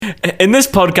In this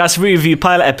podcast, we review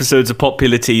pilot episodes of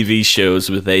popular TV shows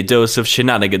with a dose of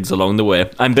shenanigans along the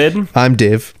way. I'm Baden. I'm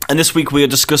Dave. And this week we are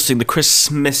discussing the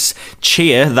Christmas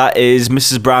cheer that is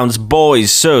Mrs. Brown's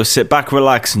Boys. So sit back,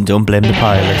 relax, and don't blame the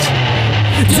pilot.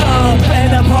 Don't blame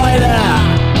the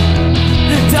pilot.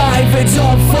 David's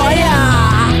on fire.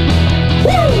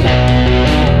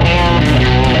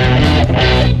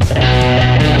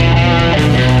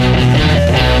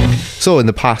 So in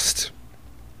the past,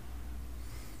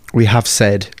 we have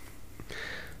said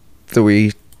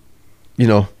that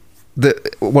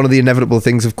one of the inevitable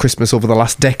things of Christmas over the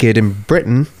last decade in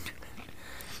Britain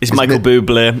is Michael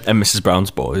Bublé and Mrs. Brown's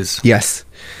Boys. Yes.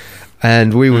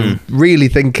 And we were really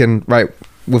thinking, right,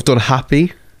 we've done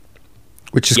Happy,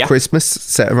 which is Christmas,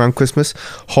 set around Christmas.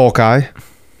 Hawkeye,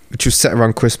 which was set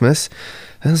around Christmas.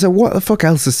 And I was like, what the fuck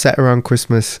else is set around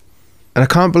Christmas? And I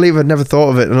can't believe I'd never thought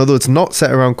of it. And although it's not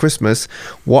set around Christmas,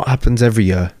 what happens every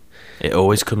year? It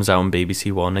always comes out on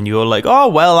BBC One, and you're like, oh,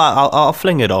 well, I'll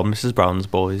fling it on Mrs. Brown's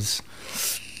Boys.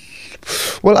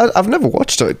 Well, I've never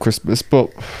watched it at Christmas,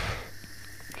 but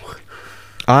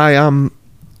I am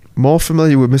more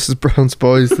familiar with Mrs. Brown's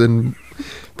Boys than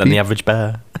the average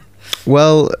bear.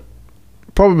 Well,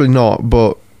 probably not,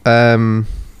 but do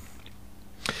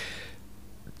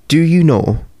you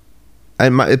know,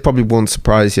 it probably won't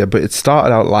surprise you, but it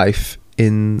started out life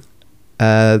in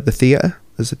the theatre.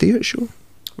 There's a theatre show.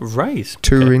 Right.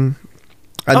 Touring.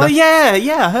 Okay. I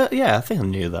think I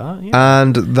knew that. Yeah.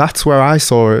 And that's where I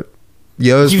saw it.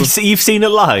 You've seen it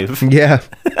live? Yeah.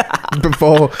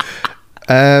 Before.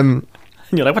 And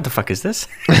you're like, what the fuck is this?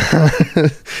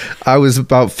 I was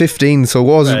about 15, so it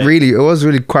was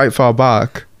really quite far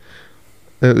back.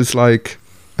 It was like,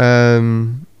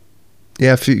 maybe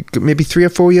 3 or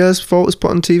 4 years before it was put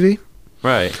on TV.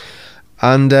 Right.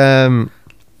 And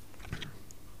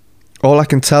all I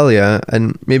can tell you,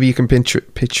 and maybe you can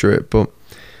picture it, but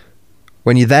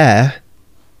when you're there,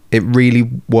 it really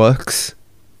works.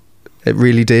 It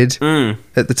really did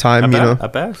at the time, I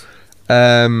bet.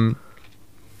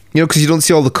 Because you don't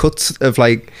see all the cuts of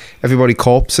like everybody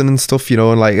corpsing and stuff,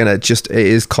 and it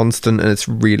is constant, and it's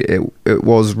really it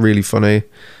was really funny,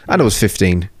 and I was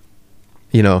 15,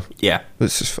 Yeah, it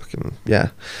was just fucking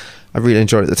I really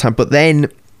enjoyed it at the time, but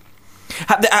then.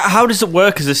 How does it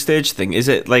work as a stage thing? Is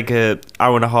it like a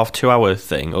hour and a half, 2 hour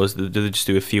thing, or do they just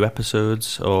do a few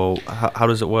episodes, or how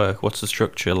does it work? What's the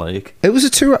structure like? It was a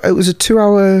 2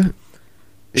 hour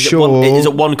show. Is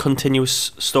it one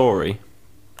continuous story?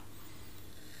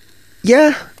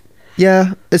 Yeah.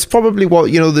 It's probably what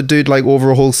they do like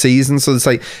over a whole season. So it's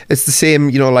like it's the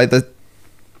same.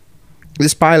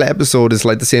 This pilot episode is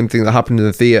like the same thing that happened in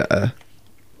the theatre.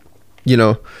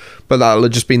 But that'll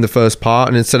have just been the first part,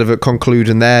 and instead of it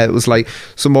concluding there, it was like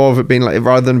some more of it being like,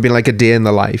 rather than being like a day in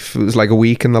the life, it was like a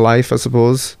week in the life, I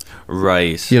suppose.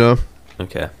 Right.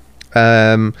 Okay. So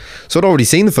I'd already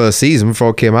seen the first season before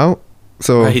it came out.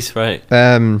 So right.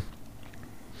 And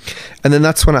then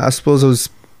that's when I suppose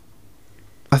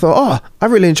I thought, oh, I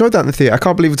really enjoyed that in the theatre. I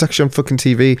can't believe it's actually on fucking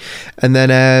TV. And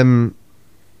then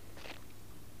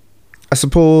I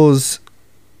suppose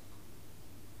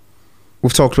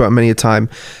we've talked about it many a time,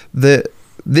 that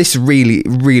this really,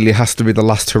 really has to be the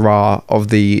last hurrah of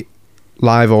the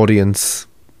live audience.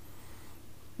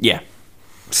 Yeah.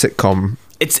 Sitcom.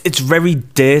 It's very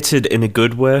dated in a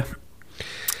good way.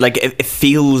 Like it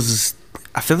feels.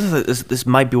 I feel like this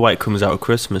might be why it comes out at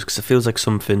Christmas, because it feels like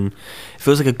something. It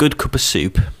feels like a good cup of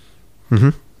soup.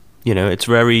 Mm-hmm. It's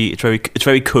very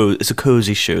cool. It's a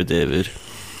cozy show, David,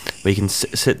 where you can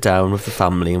sit down with the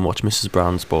family and watch Mrs.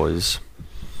 Brown's Boys.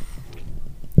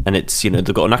 And it's,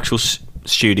 they've got an actual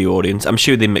studio audience. I'm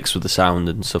sure they mix with the sound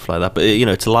and stuff like that. But,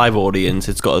 it's a live audience.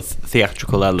 It's got a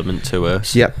theatrical element to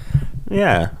it. Yep.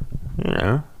 Yeah.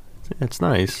 It's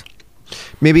nice.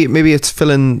 Maybe it's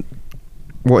filling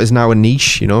what is now a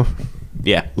niche,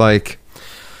 Yeah. Like,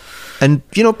 and,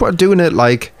 but doing it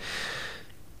like,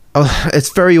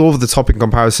 it's very over the top in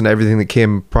comparison to everything that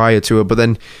came prior to it, but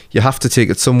then you have to take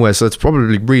it somewhere, so it's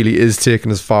probably really is taken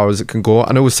as far as it can go.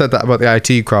 I know we said that about the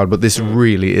IT crowd, but this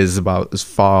really is about as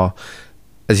far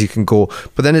as you can go.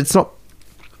 But then it's not,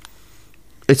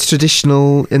 it's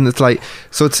traditional in that, like,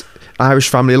 so it's Irish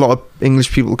family. A lot of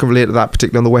English people can relate to that,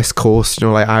 particularly on the West Coast,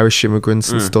 like Irish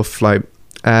immigrants and stuff, like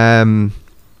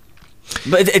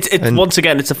but it's once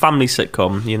again, it's a family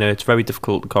sitcom. It's very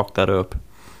difficult to cock that up.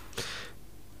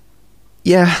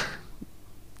 Yeah,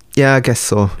 I guess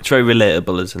so. It's very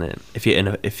relatable, isn't it? If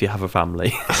you have a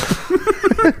family.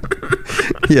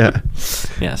 Yeah.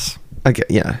 Yes. I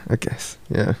guess.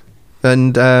 Yeah.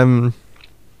 And I'm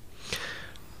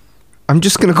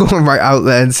just gonna go right out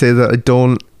there and say that I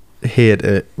don't hate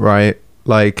it. Right.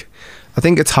 Like, I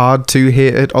think it's hard to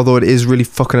hate it, although it is really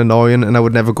fucking annoying, and I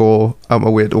would never go out my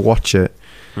way to watch it.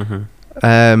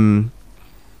 I'm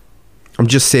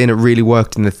just saying it really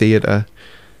worked in the theatre.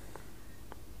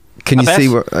 Can you see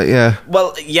what? Yeah.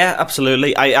 Well, yeah,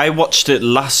 absolutely. I watched it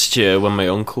last year when my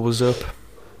uncle was up,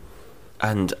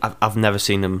 and I've never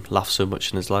seen him laugh so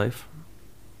much in his life.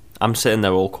 I'm sitting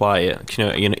there all quiet.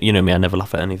 You know me. I never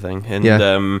laugh at anything, and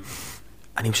and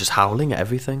he was just howling at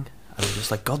everything. And I'm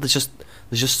just like, God, there's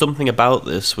just something about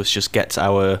this which just gets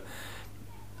our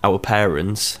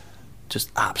parents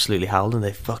just absolutely howling.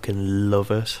 They fucking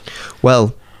love it.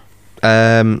 Well,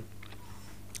 so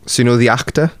you know the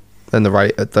actor and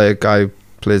the guy who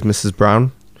plays Mrs.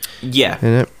 Brown. Yeah.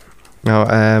 In it.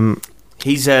 Now,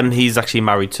 he's actually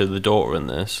married to the daughter in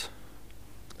this.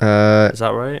 Is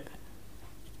that right?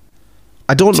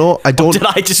 I don't know. Or did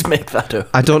I just make that up?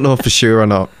 I don't know for sure or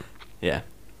not. Yeah.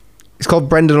 It's called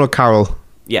Brendan O'Carroll.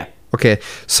 Yeah. Okay,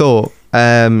 so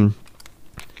any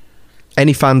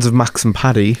fans of Max and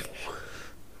Paddy,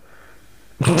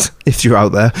 if you're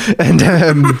out there, and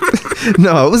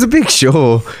no, it was a big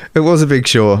show. It was a big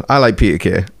show. I like Peter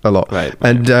Kay a lot, right?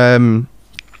 And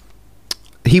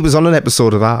he was on an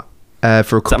episode of that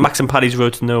for a couple. Is that Max and Paddy's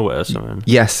Road to Nowhere or something?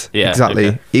 Yes, yeah, exactly.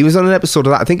 Okay. He was on an episode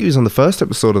of that. I think he was on the first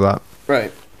episode of that.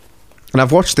 Right. And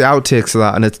I've watched the outtakes of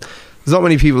that, and there's not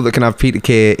many people that can have Peter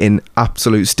Kay in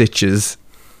absolute stitches,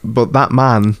 but that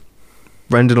man,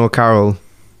 Brendan O'Carroll,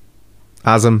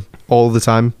 has him all the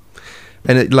time,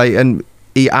 and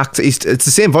he acts. It's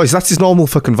the same voice. That's his normal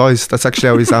fucking voice. That's actually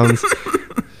how he sounds.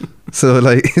 So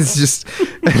like, it's just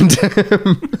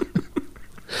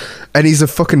and he's a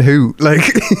fucking hoot. Like,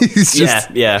 he's just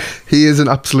yeah. He is an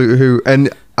absolute hoot, and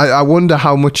I wonder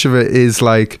how much of it is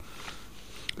like.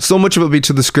 So much of it will be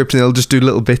to the script, and they'll just do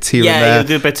little bits here and there. Yeah,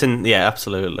 they'll do bits in. Yeah,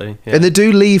 absolutely. Yeah. And they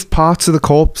do leave parts of the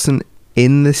corpse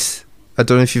in this. I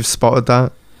don't know if you've spotted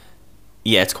that.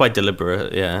 Yeah, it's quite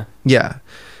deliberate. Yeah. Yeah,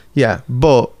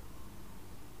 but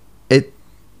it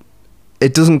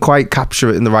doesn't quite capture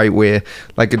it in the right way,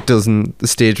 like it does in the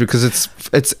stage, because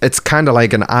it's kind of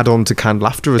like an add-on to canned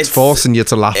laughter. It's forcing you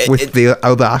to laugh with the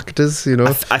other actors. You know,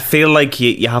 I feel like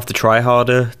you have to try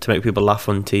harder to make people laugh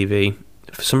on TV.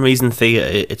 For some reason,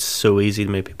 theatre, it's so easy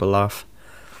to make people laugh.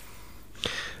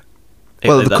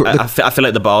 Well, I feel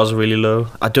like the bars are really low.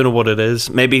 I don't know what it is.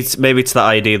 Maybe it's that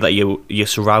idea that you're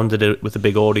surrounded with a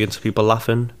big audience of people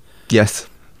laughing. Yes.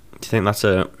 Do you think that's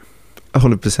it?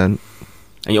 100%.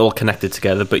 And you're all connected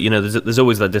together, but there's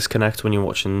always that disconnect when you're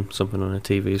watching something on a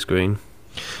TV screen.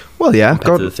 Well, yeah,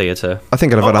 compared to the theatre. I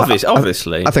think I'd have had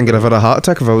obviously. I think I'd have had a heart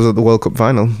attack if I was at the World Cup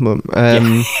final. But,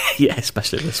 yeah,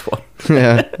 especially this one.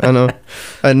 Yeah, I know.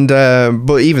 And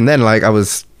but even then, like, I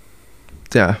was,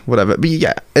 yeah, whatever. But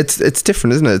yeah, it's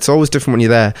different, isn't it? It's always different when you're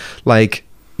there. Like,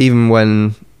 even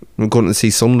when I'm going to see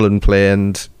Sunderland play,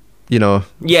 and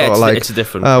it's a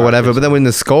different. Whatever. But then when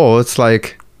they score, it's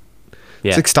like.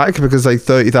 Yeah. It's ecstatic because like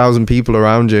 30,000 people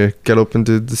around you get up and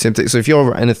do the same thing. So if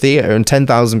you're in a theatre and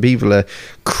 10,000 people are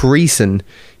creasing,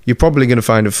 you're probably going to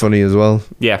find it funny as well.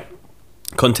 Yeah.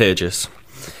 Contagious.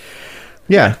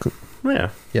 Yeah.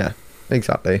 Yeah,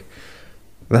 exactly.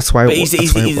 That's why it works.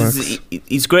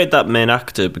 He's great, that main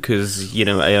actor, because,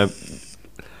 I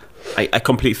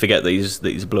completely forget that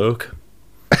he's a bloke.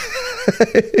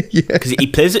 Yeah. Because he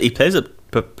plays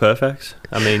it perfect.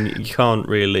 I mean, you can't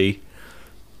really...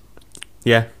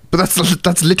 Yeah, but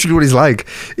that's literally what he's like.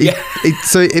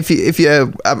 So if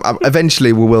you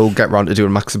eventually we will get round to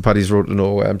doing Max and Paddy's Road to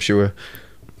Nowhere. I'm sure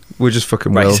we're just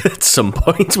fucking right. will. At some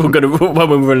point when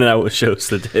we're running out of shows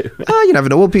to do. You never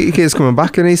know. Well, Peter Kay's coming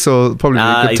back, isn't he? So probably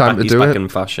a good time to do it. He's back in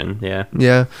fashion. Yeah.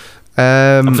 Yeah.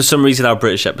 And for some reason, our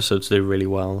British episodes do really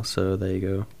well. So there you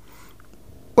go.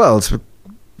 Well, it's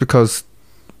because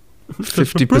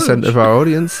 50% of our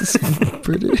audience is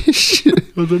British.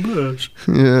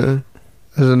 Yeah.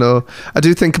 I don't know. I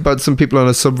do think about some people on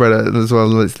a subreddit as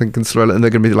well, and thinking Reddit, and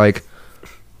they're going to be like,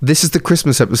 "This is the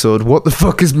Christmas episode. What the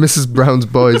fuck is Mrs. Brown's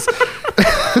Boys?"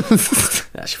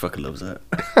 Yeah, she fucking loves it.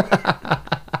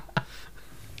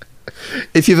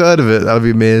 If you've heard of it, I'll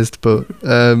be amazed. But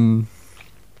I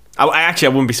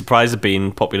wouldn't be surprised at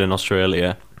being popular in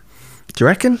Australia. Do you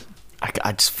reckon?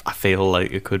 I feel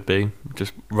like it could be,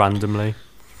 just randomly.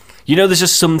 There's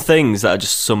just some things that are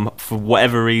just for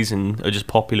whatever reason, are just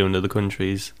popular in other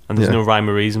countries, and there's no rhyme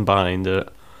or reason behind it.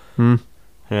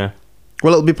 Yeah.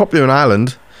 Well, it'll be popular in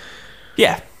Ireland.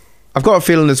 Yeah. I've got a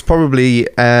feeling it's probably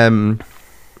an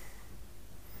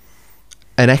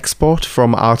export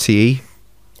from RTE.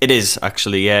 It is,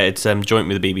 actually, yeah. It's joint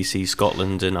with the BBC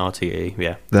Scotland and RTE,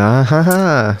 yeah.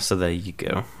 Ah-ha-ha. So there you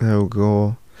go. There we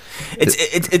go.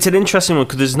 It's an interesting one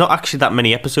because there's not actually that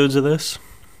many episodes of this,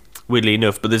 weirdly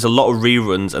enough, but there's a lot of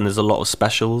reruns and there's a lot of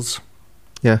specials.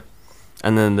 Yeah.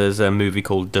 And then there's a movie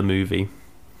called The Movie.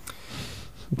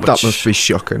 That must be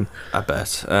shocking. I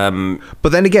bet.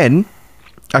 But then again,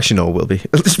 actually no, it will be.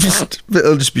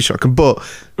 It'll just be shocking. But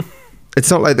it's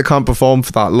not like they can't perform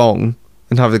for that long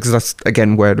and have it, because that's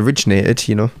again where it originated,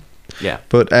 you know. Yeah.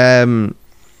 But I'm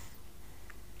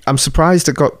surprised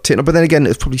it got taken up. But then again,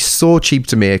 it's probably so cheap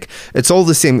to make. It's all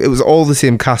the same. It was all the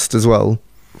same cast as well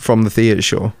from the theatre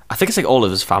show. I think it's like all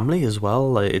of his family as well.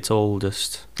 Like, it's all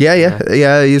just...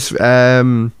 Yeah. He's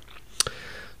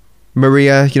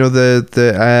Maria, you know,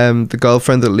 the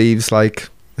girlfriend that leaves like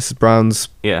Mrs. Brown's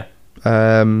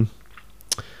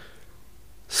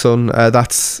son.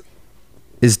 That's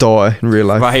his daughter in real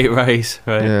life. Right.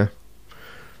 Yeah.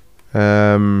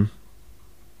 And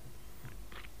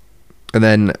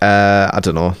then I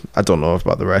don't know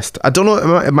about the rest. I don't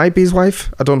know. It might be his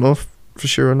wife. I don't know for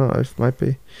sure or not. It might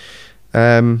be.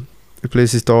 Who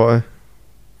plays his daughter?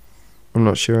 I'm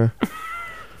not sure.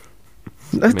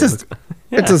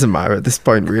 It doesn't matter at this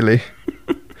point, really.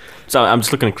 So I'm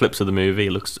just looking at clips of the movie.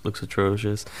 It looks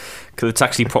atrocious because it's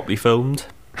actually properly filmed.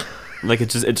 Like, it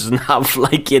doesn't have,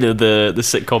 like, you know, the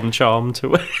sitcom charm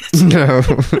to it. No.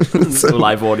 So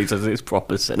live audiences, it's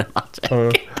proper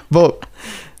cinematic. But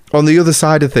on the other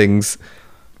side of things,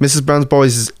 Mrs. Brown's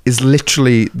Boys is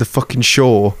literally the fucking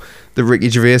show that Ricky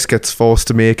Gervais gets forced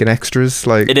to make in extras.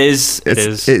 Like, it is.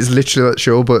 It's literally that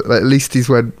show, but like, at least he's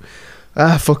went,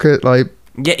 fuck it, like.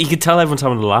 Yeah, you could tell everyone's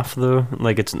having a laugh though.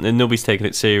 Like, nobody's taking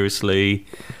it seriously.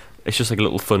 It's just like a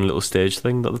little fun little stage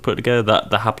thing that they put together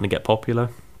that happened to get popular.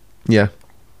 Yeah.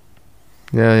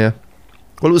 Well,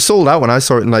 it was sold out when I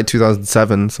saw it in like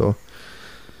 2007, so.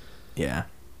 Yeah.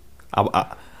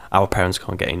 Our parents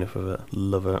can't get enough of it.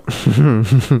 Love it.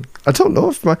 I don't know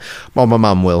if my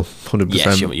mum will, 100%.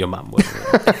 Yes, your mum will.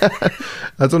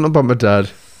 I don't know about my dad.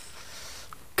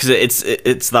 Because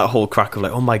it's that whole crack of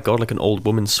like, oh my god, like an old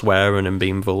woman swearing and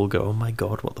being vulgar. Oh my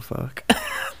god, what the fuck?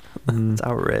 It's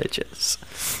outrageous.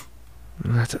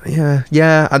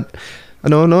 Yeah. I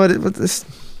know. No, this.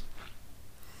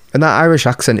 And that Irish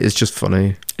accent is just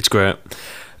funny. It's great.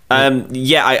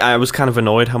 Yeah, I was kind of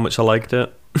annoyed how much I liked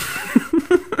it.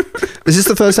 Is this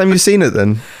the first time you've seen it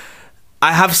then?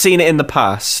 I have seen it in the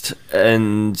past,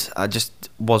 and I just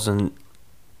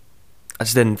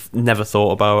never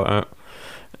thought about it.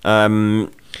 I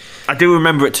do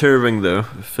remember it touring though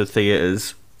for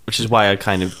theatres, which is why I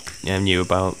kind of knew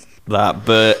about that.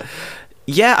 But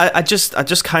yeah, I just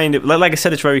kind of like I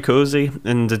said, it's very cozy,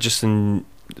 and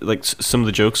like some of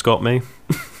the jokes got me.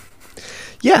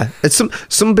 Yeah, it's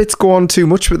some bits go on too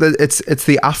much, but it's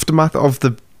the aftermath of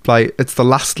the, like, it's the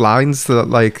last lines that,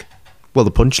 like, well,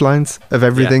 the punchlines of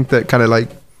everything that kind of like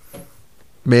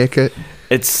make it.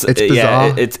 It's bizarre.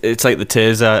 Yeah, it's like the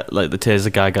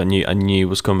taser guy I knew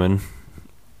was coming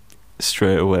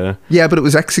straight away. Yeah, but it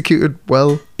was executed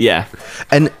well. Yeah,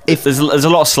 and if there's a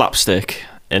lot of slapstick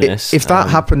in this. If that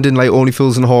happened in like Only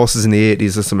Fools and Horses in the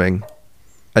 80s or something,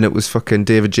 and it was fucking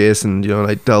David Jason, you know,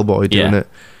 like Del Boy doing it.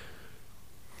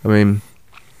 I mean,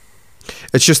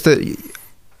 it's just that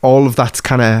all of that's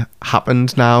kind of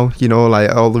happened now, you know, like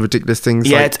all the ridiculous things.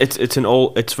 Yeah, like,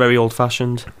 it's very old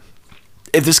fashioned.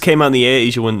 If this came out in the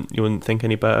 80s, you wouldn't think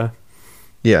any better.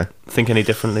 Yeah, think any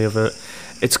differently of it.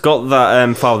 It's got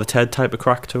that Father Ted type of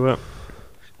crack to it.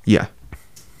 Yeah,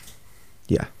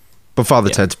 but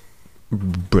Father Ted's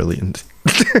brilliant.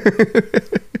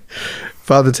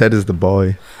 Father Ted is the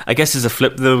boy. I guess there's a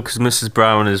flip though, because Mrs.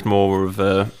 Brown is more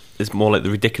like the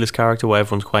ridiculous character where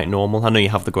everyone's quite normal. I know you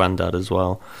have the granddad as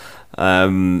well.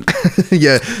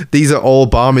 Yeah, these are all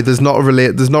balmy. There's not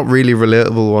really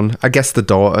relatable one. I guess the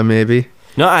daughter maybe.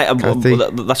 No,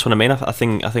 that's what I mean. I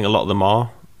think a lot of them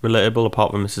are relatable,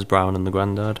 apart from Mrs. Brown and the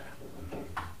granddad.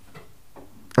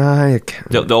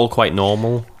 They're all quite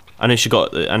normal. I know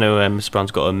Mrs.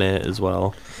 Brown's got a mate as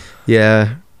well.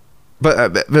 Yeah,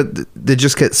 but they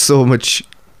just get so much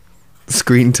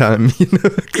screen time, you know.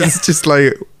 It's just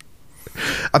like,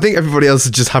 I think everybody else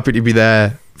is just happy to be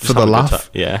there for the laugh.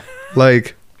 Yeah,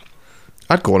 like,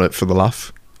 I'd go on it for the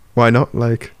laugh. Why not?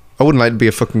 Like, I wouldn't like to be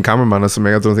a fucking cameraman or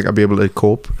something. I don't think I'd be able to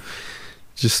cope.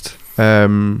 Just yeah,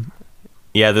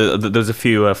 there's a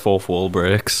few fourth wall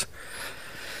breaks,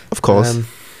 of course.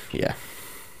 Yeah,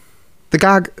 the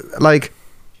gag, like,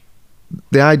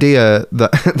 the idea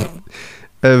that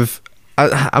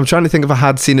I'm trying to think if I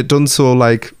had seen it done so,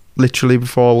 like, literally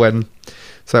before, when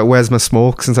it's like, where's my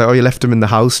smokes? And it's like, oh, you left him in the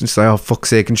house. And she's like, oh, fuck's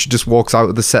sake. And she just walks out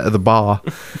of the set of the bar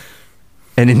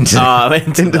and into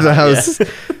the house. Yeah.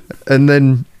 And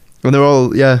then when they're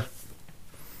all, I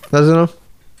don't know.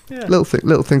 Yeah.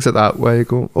 little things like that where you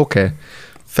go, okay,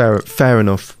 fair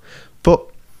enough. But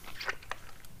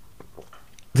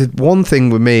the one thing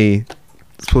with me,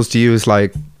 I suppose to you, is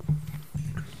like,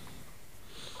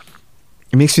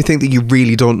 it makes me think that you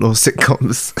really don't know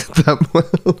sitcoms that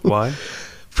well. Why?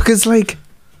 Because like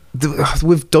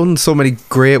we've done so many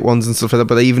great ones and stuff like that,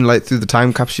 but even like through the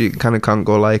time capsule, you kind of can't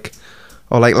go like,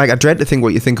 or like I dread to think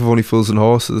what you think of Only Fools and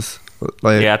Horses.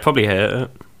 Like, Yeah, I'd probably hate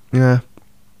it. yeah.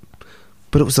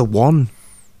 But it was the one.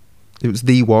 It was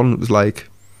the one. It was like,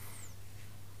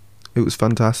 it was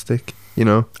fantastic, you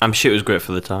know. I'm sure it was great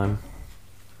for the time.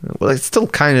 Well, it still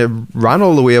kind of ran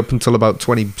all the way up until about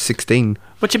 2016.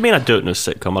 What do you mean I don't know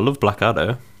sitcom? I love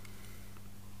Blackadder.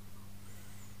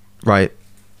 Right.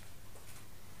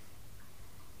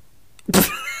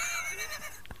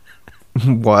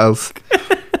 What else?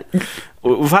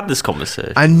 We've had this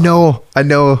conversation. I know. We've had,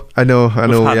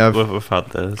 Yeah. we've had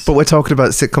this. But we're talking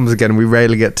about sitcoms again. And we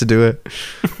rarely get to do it.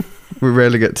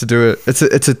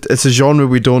 It's a genre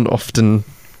we don't often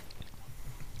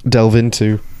delve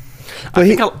into. But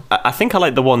I think I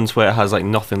like the ones where it has like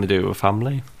nothing to do with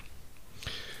family.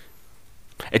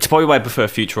 It's probably why I prefer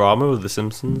Futurama with The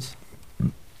Simpsons.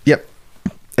 Yep.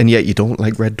 And yet you don't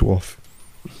like Red Dwarf.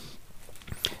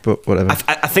 But whatever.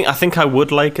 I think I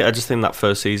would like it. I just think that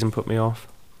first season put me off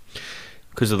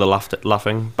because of the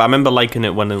laughing. But I remember liking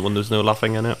it when there's no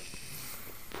laughing in it.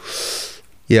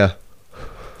 Yeah.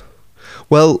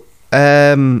 Well,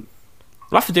 We'll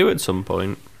have to do it at some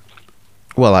point.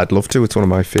 well, I'd love to. It's one of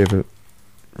my favourite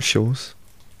shows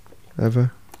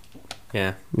ever.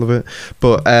 Yeah. Love it.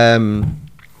 But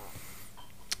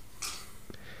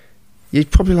you'd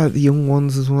probably like the young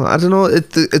ones as well. I don't know.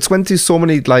 It's went through so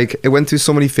many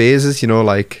phases, you know,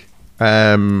 like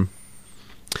but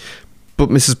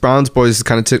Mrs. Brown's Boys has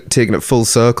kind of taken it full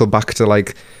circle back to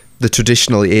like the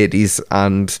traditional 80s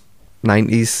and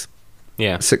 90s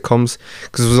Yeah. sitcoms,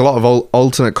 because there was a lot of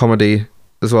alternate comedy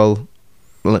as well.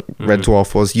 Like Red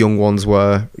Dwarf was, young ones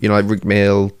were, you know, like Rick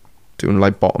Mail doing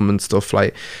like Bottom and stuff.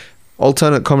 Like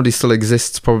alternate comedy still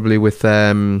exists probably with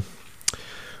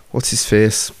what's his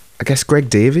face, I guess Greg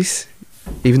Davies,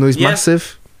 even though he's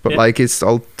massive, but like it's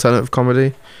alternative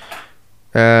comedy,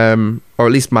 or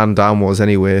at least Man Down was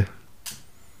anyway.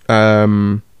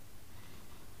 That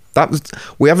was,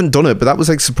 we haven't done it, but that was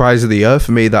like surprise of the year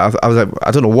for me. That I was like, I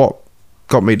don't know what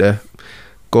got me to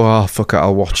go, oh fuck it,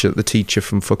 I'll watch it. The Teacher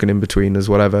from fucking In-Betweeners,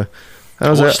 whatever. And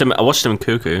I watched him in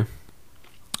Cuckoo.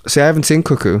 See, I haven't seen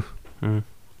Cuckoo.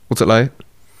 What's it like?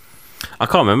 I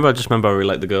can't remember. I just remember I really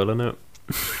liked the girl in it.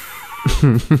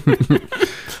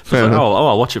 Fair enough.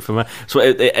 I'll watch it for me. So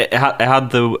it had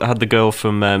the girl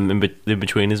from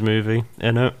In-Betweeners movie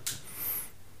in it.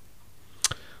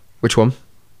 Which one?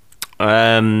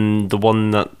 The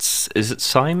one that's, is it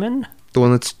Simon? The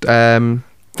one that's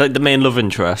Like the main love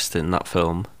interest in that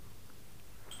film.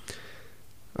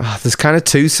 there's kind of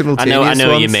two simultaneous I know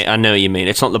ones. what you mean. I know what you mean.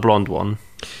 It's not the blonde one.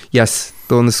 Yes,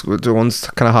 the one's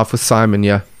kind of half with Simon.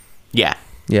 Yeah. Yeah.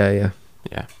 Yeah.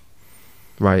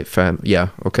 Right. Fair. Yeah.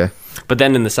 Okay. But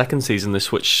then in the second season, they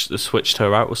switched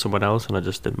her out with someone else, and I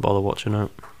just didn't bother watching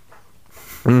it.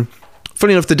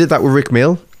 Funny enough, they did that with Rick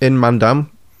Mail in Man Down,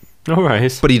 All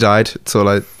right. but he died. So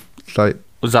like,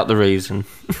 Was that the reason?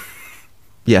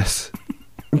 yes,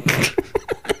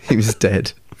 he was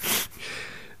dead.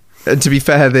 And to be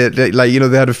fair, they like, you know,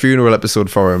 they had a funeral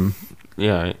episode for him,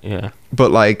 Yeah.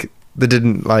 but like they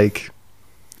didn't like,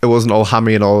 it wasn't all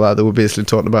hammy and all that. They were basically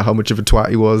talking about how much of a twat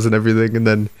he was and everything, and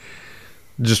then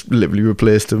just literally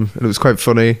replaced him, and it was quite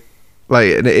funny.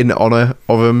 Like in honor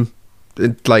of him,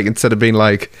 like instead of being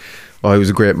like, oh, he was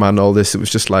a great man, all this, it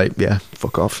was just like, yeah,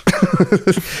 fuck off.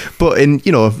 But in,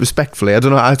 you know, respectfully, I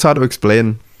don't know, it's hard to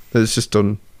explain. It's just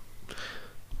done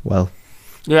well.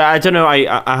 Yeah, I don't know.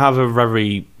 I have a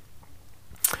very.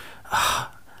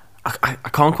 I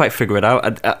can't quite figure it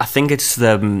out. I think it's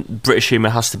the British humour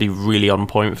has to be really on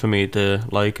point for me to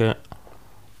like it.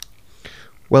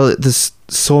 Well, there's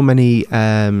so many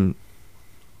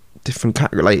different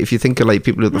categories. Like if you think of like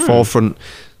people at the forefront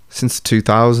since the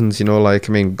 2000s, you know, like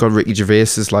I mean, God, Ricky Gervais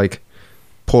is like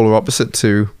polar opposite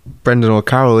to Brendan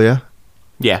O'Carroll, yeah.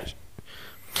 Yeah.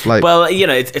 Like, Well, you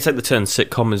know, it's like the term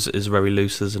sitcom is very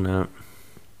loose, isn't it?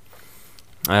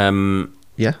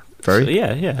 yeah, very. So,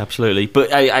 yeah, absolutely.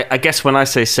 But I guess when I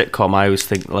say sitcom, I always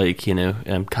think like, you know,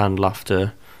 canned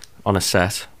laughter on a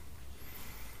set.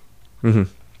 Mm-hmm.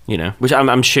 You know, which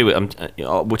I'm sure,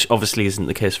 which obviously isn't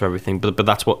the case for everything, but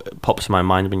that's what pops in my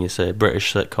mind when you say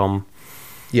British sitcom.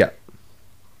 Yeah.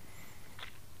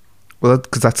 Well,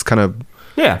 because that's kind of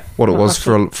Yeah. what it was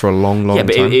for a long Yeah,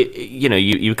 but time.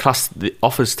 you class The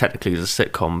Office technically as a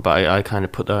sitcom, but I kind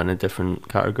of put that in a different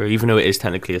category, even though it is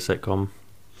technically a sitcom.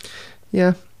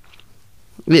 Yeah.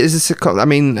 It is a sitcom. I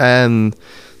mean,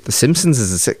 The Simpsons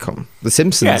is a sitcom. The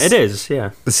Simpsons. Yeah, it is.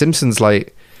 Yeah. The Simpsons is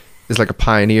like a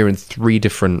pioneer in 3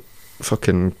 different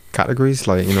fucking categories.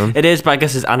 Like, you know. It is, but I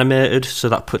guess it's animated, so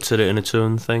that puts it in its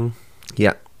own thing.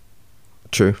 Yeah.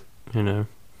 True. You know.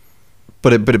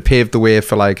 But it paved the way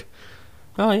for like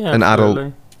Oh yeah. an absolutely.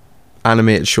 adult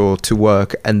animated show to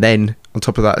work, and then on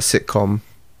top of that, a sitcom.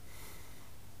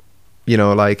 You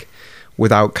know, like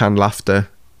without canned laughter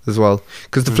as well,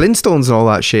 because the Flintstones and all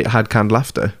that shit had canned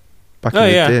laughter back in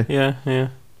the day. Yeah.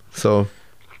 So,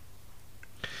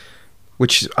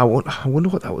 which I wonder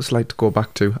what that was like to go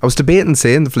back to. I was debating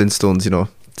saying the Flintstones, you know,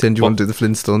 saying, do you want to do the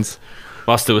Flintstones?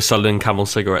 Whilst they were selling Camel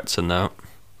cigarettes and that.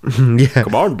 Yeah.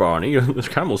 Come on, Barney, this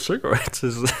Camel cigarettes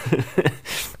is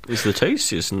the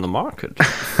tastiest in the market.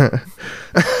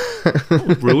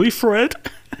 Really, Fred?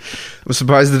 I'm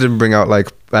surprised they didn't bring out like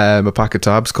a pack of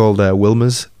tabs called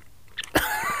Wilmer's.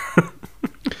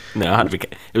 No,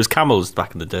 it was Camels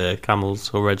back in the day. Camels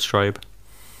or Red Stripe.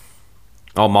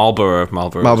 Oh, Marlboro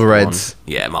was the Reds.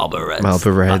 one. Yeah, Marlboro Reds.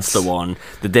 Marlboro Reds. That's the one.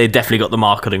 They definitely got the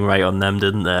marketing right on them,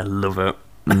 didn't they? Love it.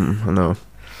 I know.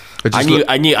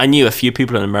 I knew a few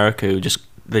people in America who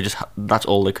that's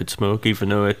all they could smoke, even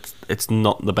though it's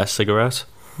not the best cigarette.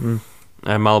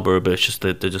 Marlboro, but it's just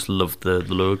they just love the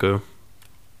logo.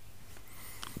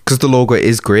 Because the logo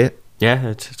is great. Yeah,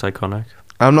 it's iconic.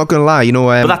 I'm not gonna lie, you know.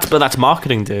 But that's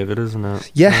marketing, David, isn't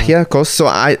it? Yeah, of course. So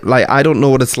I don't know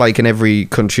what it's like in every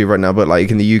country right now, but like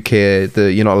in the UK,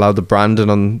 you're not allowed the branding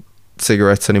on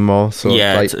cigarettes anymore. So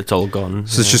yeah, like, it's all gone.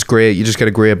 so it's just grey. You just get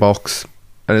a grey box,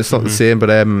 and it's not the same. But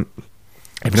every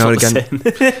now and again,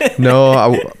 no. I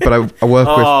work with.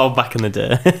 Oh, back in the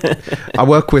day. I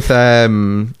work with.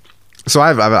 So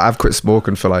I've quit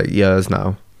smoking for like years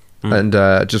now, and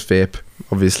just vape,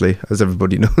 obviously, as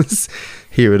everybody knows,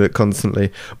 hearing it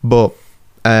constantly. But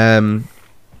I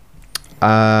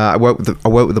work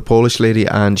with a Polish lady,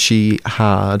 and she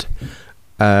had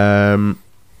some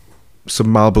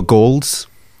Marlboro Golds,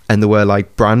 and they were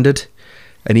like branded,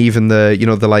 and even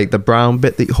the brown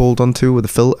bit that you hold onto with the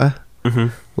filter,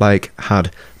 like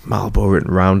had Marlboro written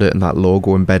around it and that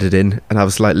logo embedded in, and I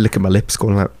was like licking my lips,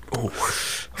 going like, oh,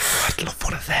 I'd love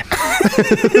one of them.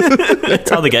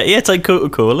 That's how they get you. It's like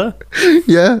Coca-Cola.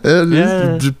 Yeah.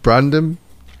 Just brand them.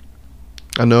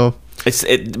 I know.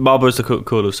 Marlboro's the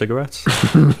Coca-Cola of cigarettes.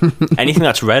 Anything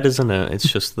that's red, isn't it? It's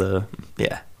just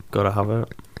gotta have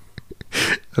it.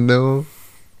 I know.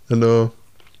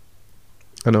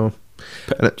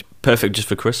 Perfect just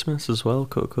for Christmas as well,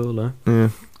 Coca-Cola. Yeah.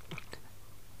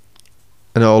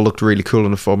 And it all looked really cool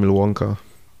in a Formula 1 car.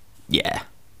 Yeah.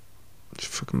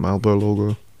 Just fucking Marlboro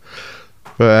logo.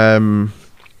 But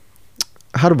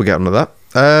how did we get onto that?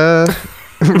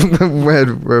 Where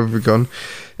have we gone?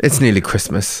 It's nearly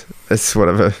Christmas. It's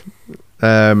whatever.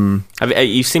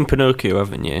 You've seen Pinocchio,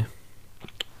 haven't you?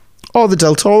 Oh, the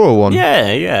Del Toro one.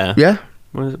 Yeah. Yeah.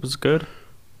 Was it good?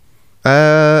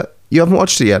 You haven't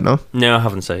watched it yet, no? No, I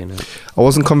haven't seen it. I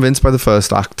wasn't convinced by the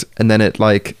first act, and then it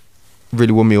like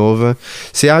really won me over.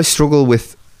 See, I struggle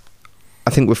with. I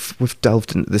think we've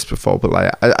delved into this before, but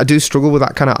like I do struggle with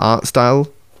that kind of art style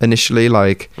initially.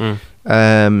 Like,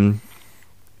 it's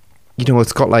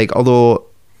got like, although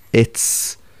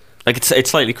it's like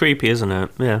it's slightly creepy, isn't it?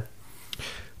 Yeah.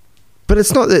 But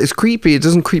it's not that it's creepy. It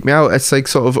doesn't creep me out. It's like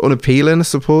sort of unappealing, I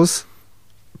suppose.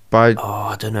 I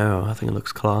don't know. I think it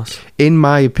looks class. In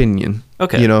my opinion.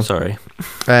 Okay. Sorry.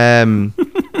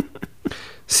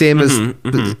 Same as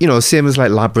same as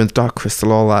like Labyrinth, Dark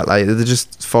Crystal, all that. Like they're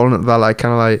just falling into that like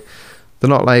kind of like they're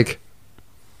not like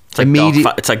it's like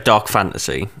it's like dark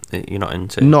fantasy that you're not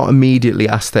into. Not immediately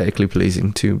aesthetically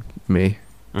pleasing to me.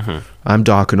 I'm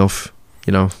dark enough,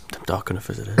 I'm dark enough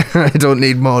as it is. I don't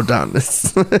need more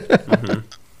darkness.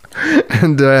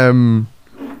 And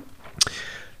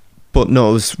but no,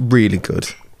 it was really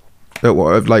good. It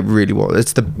was like really was.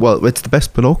 It's the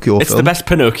best Pinocchio film. It's the best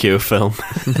Pinocchio film.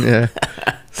 Yeah.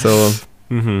 So,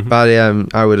 but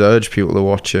I would urge people to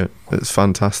watch it. It's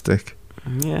fantastic.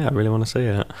 Yeah, I really want to see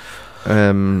it.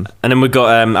 And then we've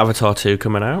got Avatar 2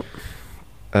 coming out.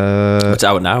 It's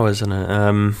out now, isn't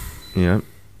it? Yeah.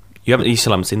 You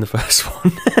still haven't seen the first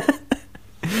one.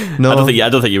 No, I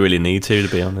don't think you really need to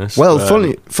be honest. Well,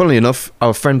 funnily enough,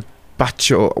 our friend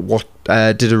Bacho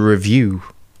did a review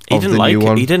of the new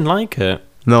one. He didn't like it.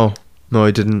 No,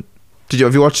 he didn't.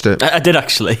 Have you watched it? I did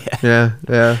actually. Yeah.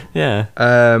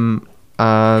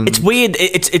 And it's weird.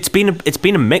 It's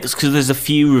been a mix because there's a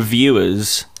few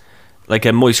reviewers like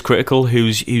a Moist Critical,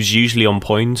 who's usually on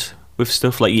point with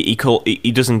stuff. Like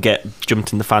he doesn't get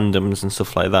jumped in the fandoms and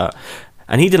stuff like that.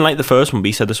 And he didn't like the first one, but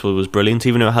he said this one was brilliant,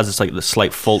 even though it has this like the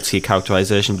slight faulty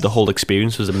characterization. But the whole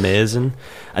experience was amazing.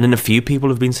 And then a few people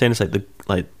have been saying it's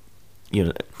like you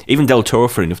know, even Del Toro,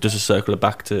 for enough, just to circle it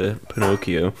back to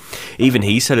Pinocchio. Even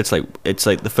he said it's like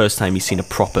the first time he's seen a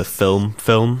proper film,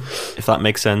 if that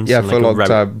makes sense. Yeah, and for a long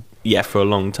time. Yeah, for a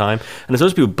long time. And there's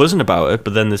those people buzzing about it,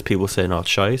 but then there's people saying, "Oh, it's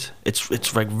shite."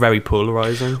 It's like very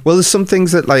polarizing. Well, there's some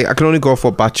things that like I can only go off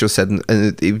what Bacho said,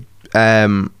 and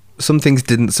some things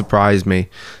didn't surprise me.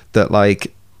 That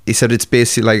like he said, it's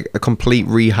basically like a complete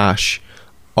rehash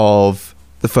of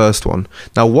the first one.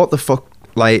 Now, what the fuck,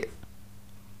 like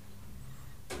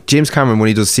James Cameron when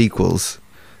he does sequels,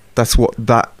 that's what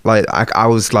that like. I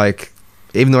was like,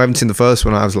 even though I haven't seen the first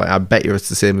one, I was like, I bet you it's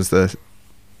the same as the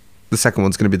second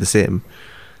one's going to be the same,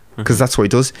 because that's what he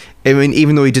does. I mean,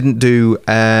 even though he didn't do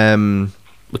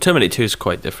Well, Terminator 2 is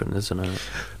quite different, isn't it?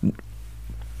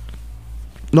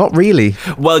 not really.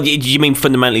 Well, do you mean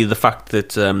fundamentally the fact that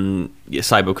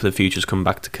Cyborg of the Future's come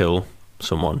back to kill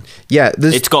someone? Yeah,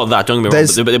 It's got that, don't get me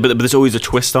wrong, but there's always a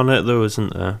twist on it, though,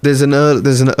 isn't there? There's an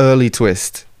early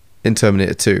twist in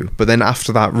Terminator 2, but then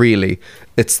after that, really,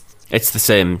 it's the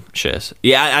same shit.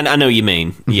 Yeah, I know what you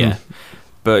mean. Yeah,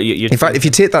 but you in fact, if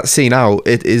you take that scene out,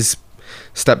 it is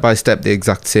step by step the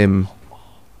exact same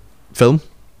film.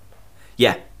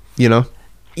 yeah. You know.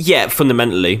 Yeah,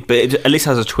 fundamentally, but it at least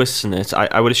has a twist in it.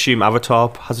 I would assume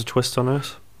Avatar has a twist on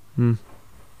it.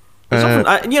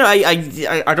 I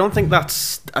don't think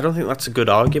that's a good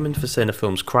argument for saying a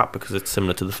film's crap because it's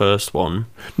similar to the first one.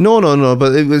 No,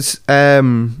 but it was.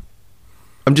 I'm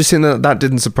just saying that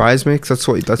didn't surprise me because that's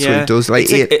what it does.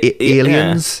 Like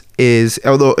Aliens is,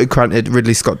 although granted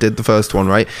Ridley Scott did the first one,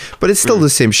 right? But it's still the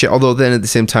same shit. Although then at the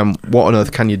same time, what on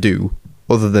earth can you do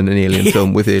other than an alien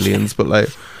film with aliens? But like,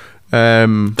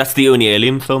 that's the only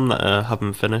Alien film that I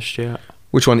haven't finished yet.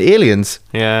 Which one? Aliens?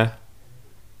 Yeah.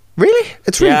 Really?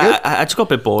 It's really good. I just got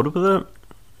a bit bored with it,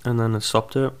 and then I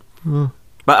stopped it. But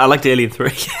I liked Alien 3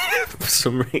 for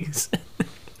some reason.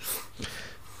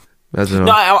 I don't know.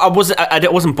 No, I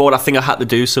wasn't bored. I think I had to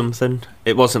do something.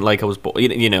 It wasn't like I was bored.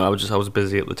 You know, I was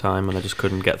busy at the time, and I just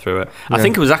couldn't get through it. Yeah. I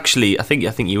think it was actually. I think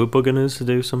you were bugging us to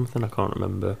do something. I can't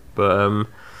remember, but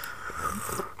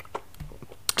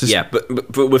yeah. But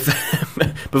with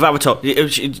with Avatar, do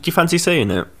you fancy seeing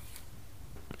it?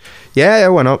 Yeah,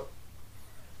 why not?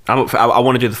 I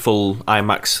want to do the full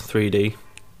IMAX 3D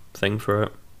thing for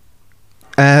it.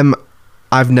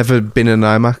 I've never been in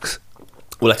IMAX.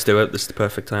 Well, let's do it. This is the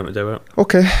perfect time to do it.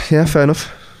 Okay, yeah, fair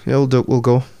enough. Yeah, we'll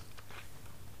go.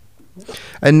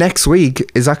 And next week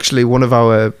is actually one of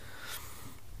our.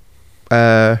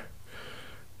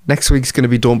 Next week's going to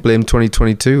be Don't Blame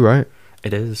 2022, right?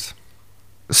 It is.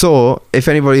 So, if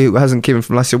anybody who hasn't came in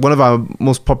from last year, one of our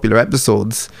most popular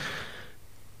episodes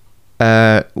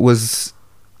was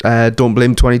Don't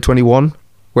Blame 2021,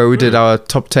 where we did our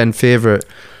top 10 favourite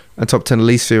and top 10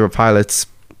 least favourite pilots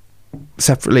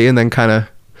separately, and then kind of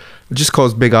just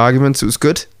caused big arguments. It was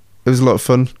good. It was a lot of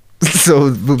fun.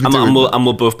 So we'll be and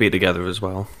we'll both be together as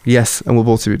well. Yes, and we'll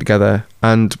both be together.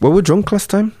 And were we drunk last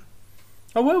time?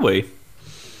 Oh, were we?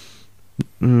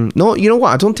 No, you know what?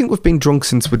 I don't think we've been drunk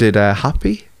since we did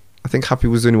Happy. I think Happy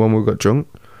was the only one we got drunk.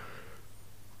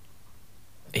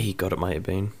 God, it might have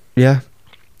been. Yeah.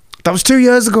 That was 2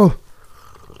 years ago.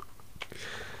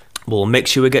 Well, make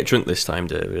sure we get drunk this time,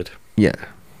 David. Yeah.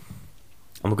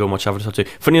 And we'll go and watch Avatar 2.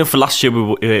 Funny enough, for last year,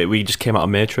 we just came out of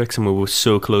Matrix and we were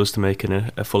so close to making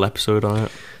a full episode on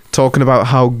it. Talking about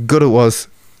how good it was.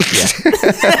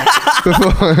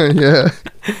 Yeah.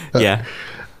 Yeah.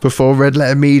 Before Red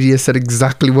Letter Media said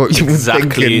exactly what you were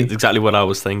thinking. Exactly what I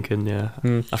was thinking, yeah.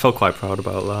 I felt quite proud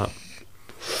about that.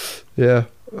 Yeah.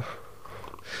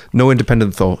 No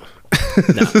independent thought.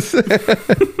 No.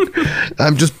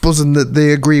 I'm just buzzing that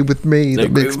they agree with me.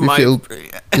 That makes me feel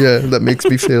that makes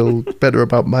me feel better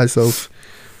about myself.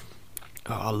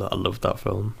 Oh, I love that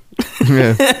film.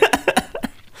 Yeah.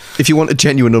 If you want a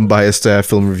genuine unbiased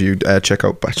film review, check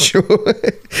out Bacho.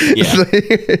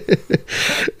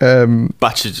 Yeah.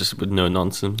 Batch just with no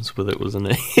nonsense with it,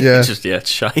 wasn't he? Yeah. It's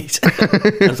shite.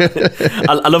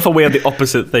 I love how we had the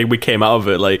opposite thing. We came out of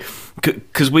it like,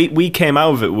 because we came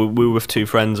out of it. We were with two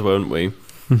friends, weren't we?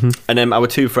 Mm-hmm. And then our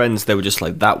two friends, they were just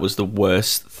like, that was the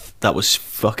worst. That was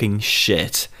fucking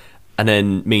shit. And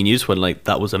then me and you just went like,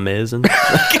 that was amazing.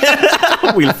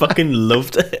 We fucking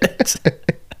loved it.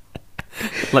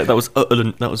 Like that was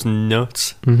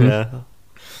nuts. Mm-hmm.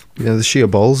 Yeah, the sheer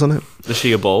balls on it. The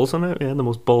sheer balls on it. Yeah, the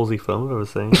most ballsy film I've ever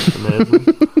seen. It's amazing.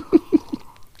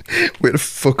 Way to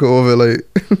fuck over, like.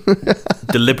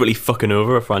 Deliberately fucking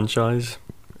over a franchise.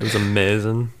 It was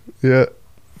amazing. Yeah.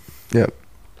 Yeah.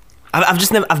 I've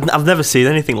just never seen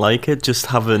anything like it. Just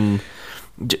having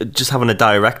a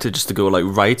director just to go like,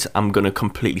 right, I'm gonna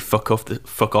completely fuck off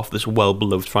this well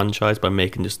beloved franchise by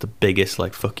making just the biggest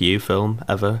like fuck you film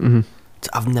ever. Mm-hmm.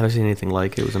 I've never seen anything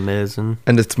like it. It was amazing.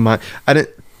 And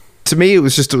to me, it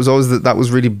was always that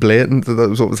was really blatant that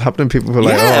was what was happening. People were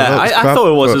like, yeah, "Oh, I crap,"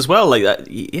 thought it was but- as well. Like that,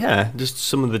 yeah. Just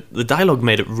some of the dialogue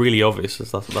made it really obvious.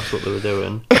 That's what they were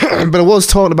doing. But I was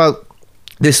talking about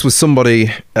this with somebody.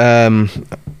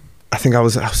 I think I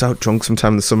was out drunk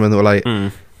sometime in the summer, and they were like,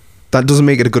 "That doesn't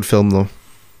make it a good film, though."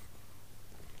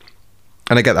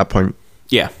 And I get that point.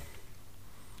 Yeah,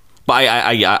 but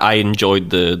I enjoyed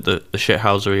the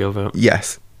shithousery of it.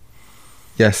 Yes.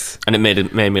 And it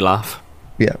made me laugh.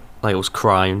 Yeah. Like I was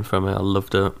crying from it. I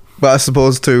loved it. But I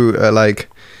suppose to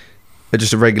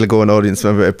just a regular going audience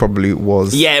member, it probably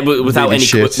was. Yeah, but without really any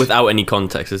shit. without any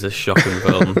context, it's a shocking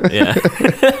film. Yeah.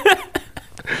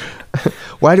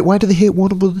 Why do they hate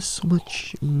Warner Brothers so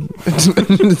much?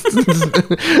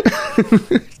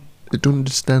 I don't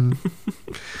understand.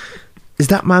 Is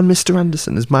that man Mr.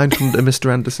 Anderson? Is Mindhunter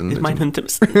Mr. Anderson? Is Mindhunter?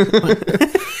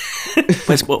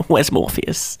 Where's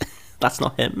Morpheus? That's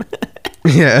not him.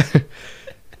 Yeah.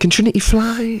 Can Trinity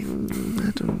fly?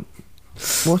 I don't.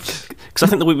 What? Because I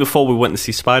think the week before we went to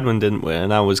see Spider-Man, didn't we?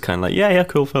 And I was kind of like, yeah,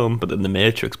 cool film. But then The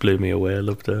Matrix blew me away. I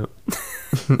loved it.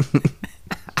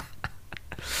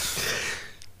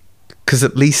 Because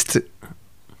at least.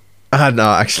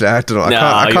 No, actually, I don't know.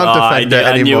 I can't defend it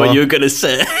anymore. I knew what you were going to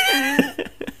say.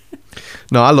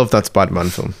 No, I love that Spider-Man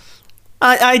film.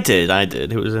 I did.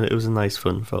 It was a nice,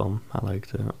 fun film. I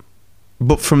liked it.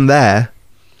 But from there,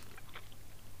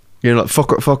 like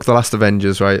fuck the last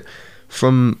Avengers, right?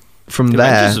 From The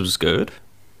there, Avengers was good.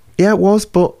 yeah, it was.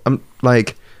 But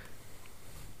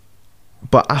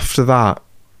but after that,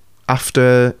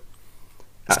 after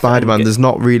Spider-Man, think- there's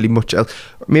not really much else.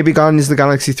 Maybe Guardians of the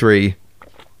Galaxy 3.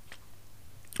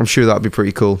 I'm sure that'd be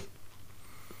pretty cool.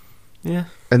 Yeah.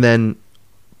 And then,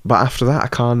 but after that,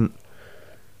 I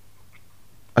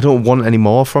don't want any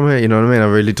more from it. You know what I mean? I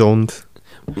really don't.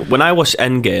 When I watched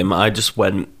Endgame, I just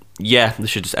went, yeah, they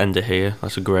should just end it here.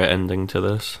 That's a great ending to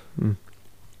this. Well,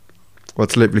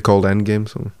 it's literally called Endgame,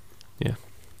 so Yeah.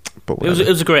 But It whatever.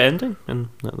 was a great ending, and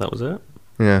that was it.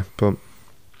 Yeah, but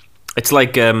It's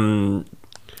like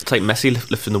Messi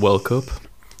lifting the World Cup.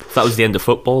 If that was the end of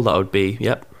football, that would be,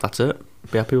 yep, that's it.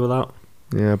 Be happy with that.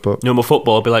 yeah, but No more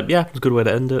football, I'd be like, yeah, it's a good way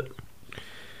to end it.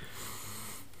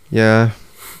 yeah,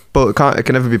 but it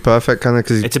can never be perfect, can it?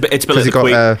 Because It's a bit like the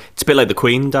Queen. It's a bit like the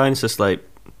Queen dying. It's just like,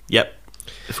 yep,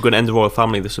 if we're going to end the royal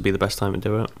family, this would be the best time to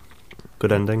do it.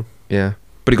 Good ending. yeah,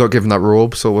 but he got given that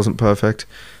robe, so it wasn't perfect.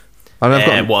 And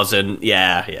It wasn't.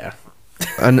 Yeah.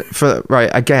 and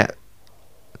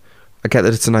I get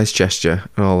that it's a nice gesture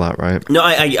and all that, right? No,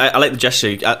 I like the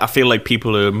gesture. I feel like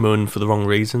people are mourning for the wrong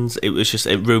reasons. It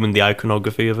ruined the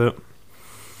iconography of it.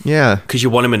 Yeah, Because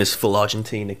you want him in his full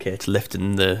Argentina kit,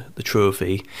 lifting the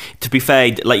trophy. To be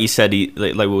fair, like you said,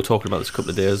 like we were talking about this a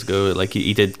couple of days ago, like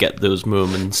he did get those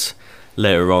moments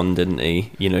later on, didn't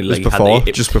he? You know, like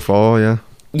just before, yeah.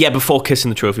 Yeah, before kissing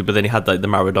the trophy, but then he had like the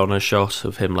Maradona shot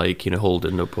of him, like, you know,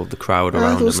 holding up the crowd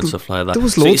around him and stuff like that. There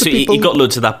was loads of people. He got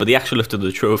loads of that, but the actual lift of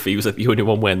the trophy, he was like the only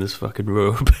one wearing this fucking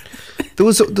robe. There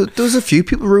was a few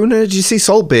people ruining it. Did you see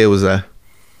Salt Bae was there?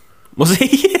 Was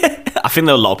he? Yeah. I think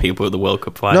there were a lot of people at the World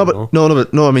Cup final.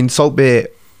 No. I mean, Salt Bae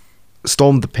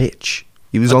stormed the pitch.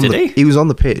 He was on did the he? he was on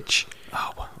the pitch,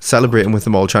 Oh, celebrating with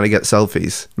them all, trying to get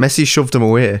selfies. Messi shoved him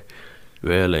away.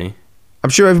 really? I'm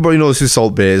sure everybody knows who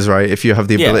Salt Bae is, right? If you have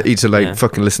the Yeah, ability to yeah.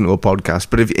 fucking listen to a podcast,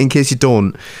 but in case you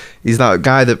don't, he's that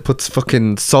guy that puts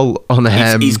fucking salt on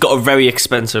ham. He's got a very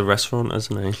expensive restaurant,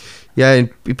 hasn't he? Yeah, and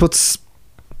he puts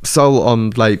salt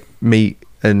on like meat,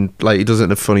 and like he does it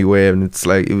in a funny way, and it's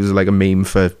like it was like a meme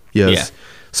for years. Yeah.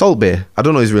 Salt Bae. I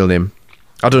don't know his real name.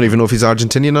 I don't even know if he's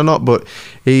Argentinian or not, but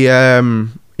he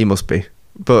must be.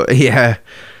 But yeah,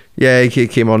 he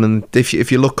came on, and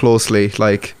if you look closely,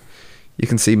 like you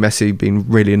can see Messi being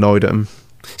really annoyed at him.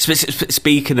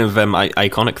 Speaking of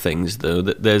iconic things, though,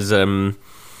 there's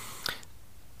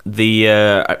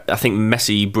I think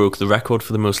Messi broke the record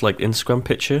for the most liked Instagram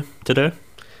picture today.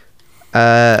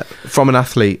 From an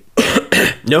athlete.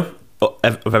 No,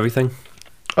 of everything.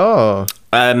 Oh.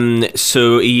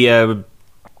 So he, I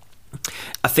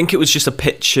think it was just a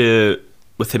picture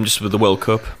with him just with the World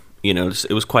Cup. You know,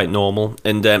 it was quite normal,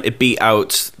 and it beat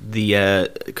out the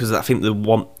because I think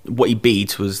what he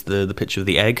beat was the picture of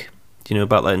the egg. Do you know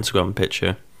about that Instagram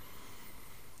picture?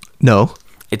 No.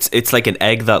 It's like an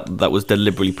egg that was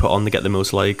deliberately put on to get the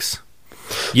most likes.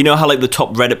 You know how like the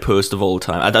top Reddit post of all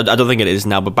time, I don't think it is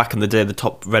now, but back in the day the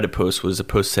top Reddit post was a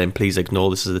post saying please ignore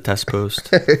this as a test post.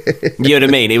 You know what I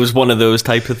mean? It was one of those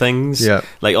type of things. Yeah.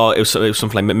 Like, oh, it was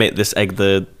something like make this egg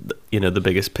the the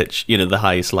biggest pitch, the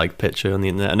highest liked picture on the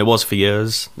internet, and it was for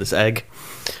years, this egg.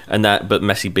 And but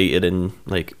Messi beat it in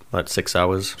like 6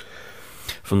 hours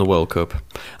from the World Cup.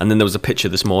 And then there was a picture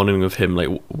this morning of him like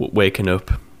waking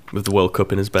up with the World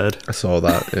Cup in his bed. I saw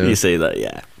that. Yeah. You see that,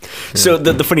 yeah. So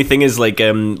the funny thing is, like,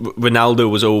 Ronaldo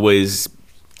was always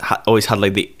had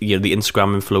like the the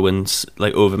Instagram influence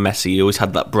like over Messi. He always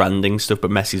had that branding stuff,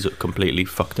 but Messi's completely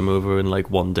fucked him over in like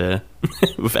one day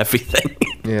with everything.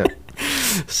 Yeah.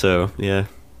 So yeah,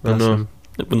 I know.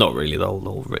 Well, not really. They're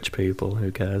all rich people.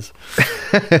 Who cares?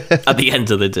 At the end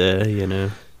of the day,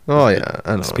 Oh yeah,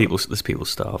 I know. There's people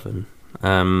starving,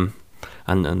 and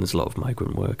there's a lot of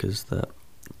migrant workers that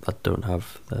don't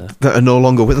have that are no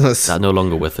longer with us. That are no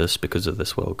longer with us because of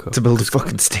this World Cup. To build a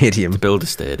fucking stadium. To build a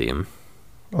stadium.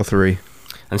 Or 3.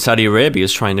 And Saudi Arabia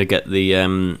is trying to get the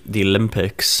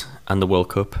Olympics and the World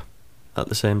Cup at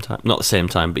the same time. Not the same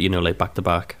time, but like back to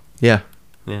back. Yeah.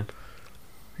 Yeah.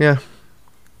 Yeah.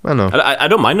 I know. I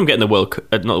don't mind them getting the World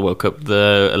Cup, not the World Cup,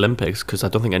 the Olympics, because I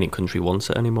don't think any country wants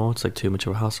it anymore. It's like too much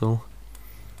of a hassle.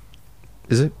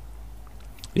 Is it?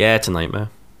 Yeah, it's a nightmare.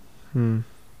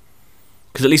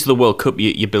 Because at least with the World Cup,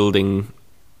 you're building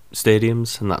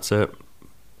stadiums, and that's it.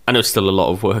 I know it's still a lot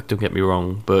of work, don't get me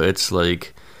wrong, but it's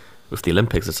like, with the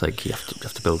Olympics, it's like you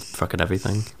have to build fucking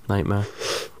everything. Nightmare.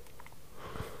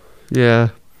 Yeah.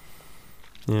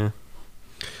 Yeah.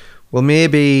 Well,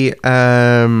 maybe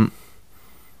the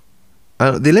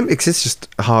Olympics is just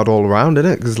hard all around, isn't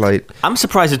it? Because like, I'm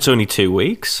surprised it's only 2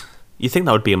 weeks. You think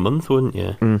that would be a month, wouldn't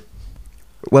you?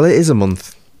 Well, it is a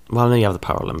month. Well, then you have the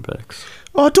Paralympics.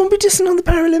 Oh, don't be dissing on the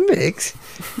Paralympics.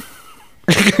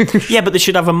 Yeah, but they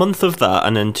should have a month of that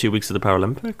and then 2 weeks of the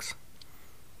Paralympics.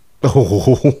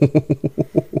 Oh.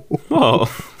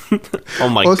 Oh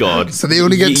my God! So they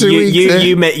only get 2 weeks.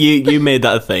 You made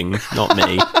that a thing, not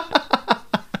me.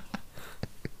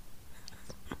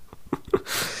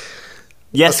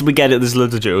 Yes, we get it. There's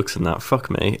loads of jokes in that. Fuck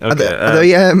me. Okay. Are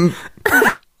they,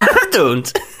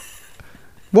 Don't.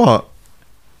 What?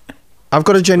 I've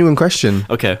got a genuine question.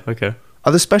 Okay.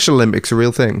 Are the Special Olympics a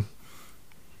real thing?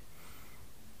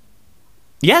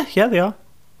 Yeah, they are.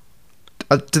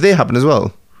 Do they happen as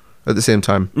well at the same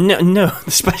time? No,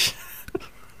 the special.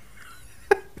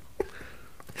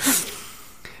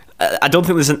 I don't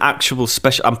think there's an actual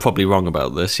special. I'm probably wrong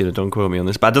about this. Don't quote me on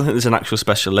this, but I don't think there's an actual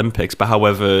Special Olympics. But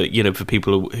however, for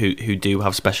people who do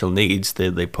have special needs,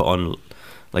 they put on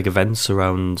like events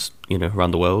around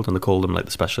around the world, and they call them like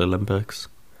the Special Olympics.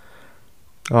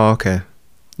 Oh, okay.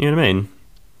 You know what I mean?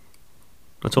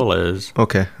 That's all it is.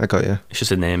 Okay, I got you. It's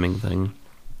just a naming thing.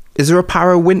 Is there a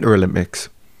Para Winter Olympics?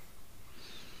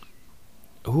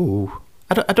 Ooh,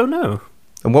 I don't know.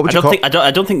 And what would you call? I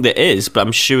don't think there is, but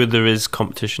I'm sure there is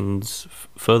competitions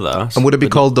for that. And would it be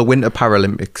called the Winter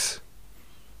Paralympics?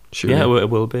 Sure. Yeah, it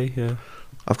will be. Yeah,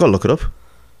 I've got to look it up.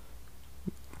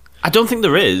 I don't think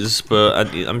there is, but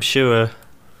I'm sure.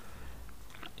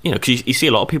 Because you see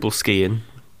a lot of people skiing,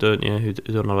 don't you? Who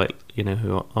don't know, like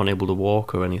who aren't able to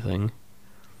walk or anything.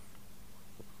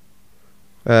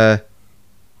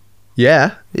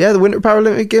 Yeah, the Winter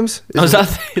Paralympic Games. Is that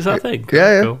a thing?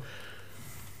 Yeah. Cool.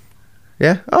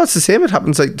 Yeah. Oh, it's the same. It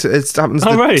happens right,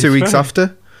 2 weeks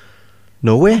after.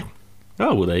 No way.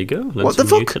 Oh well, there you go. Learned What the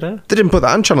something new fuck? today. They didn't put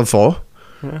that on Channel 4.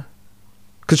 Yeah.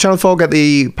 Because Channel 4 get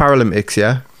the Paralympics,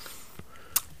 yeah.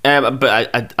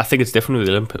 But I think it's different with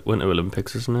the Winter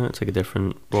Olympics, isn't it? It's like a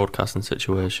different broadcasting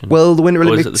situation. Well, the Winter Or is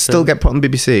it Olympics the still same? get put on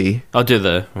BBC, Oh, do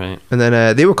they? Right. and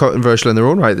then they were controversial in their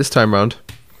own right this time round.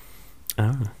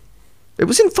 Oh. It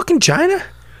was in fucking China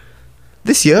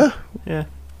this year. Yeah.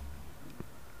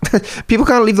 People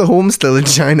can't leave the home still in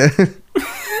China.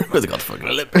 Where's the god fucking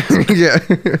Olympics? Yeah.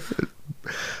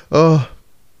 Oh,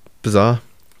 bizarre.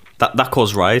 That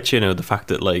caused riots, the fact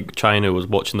that like China was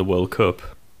watching the World Cup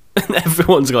and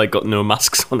everyone's like got no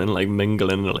masks on and like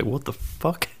mingling and they're like, what the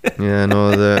fuck? Yeah,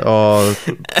 no,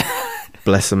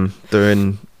 bless them. They're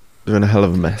in a hell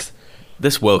of a mess.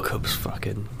 This World Cup's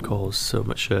fucking caused so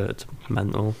much shit. It's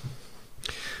mental.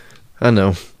 I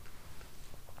know.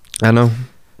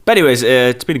 But anyways,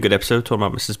 it's been a good episode talking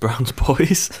about Mrs. Brown's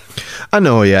Boys. I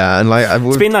know, yeah, and like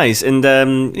It's been nice, and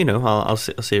I'll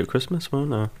see you at Christmas,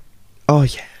 won't I? Oh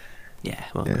yeah. Yeah,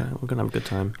 well, we're gonna have a good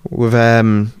time. With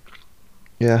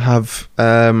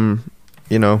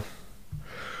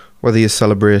whether you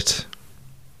celebrate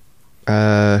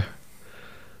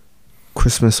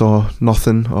Christmas or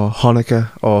nothing, or Hanukkah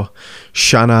or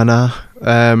Shanana.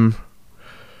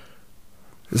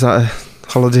 Is that a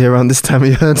holiday around this time of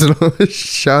year? I don't know.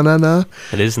 Shanana?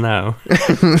 It is now.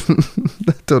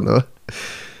 I don't know.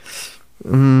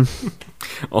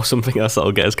 Or something else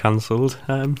that'll get us cancelled.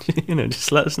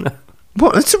 Just let us know.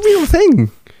 What? It's a real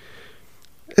thing.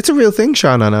 It's a real thing,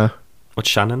 Shanana. What's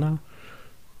Shannon now?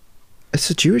 It's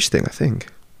a Jewish thing, I think.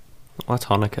 What's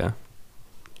Hanukkah?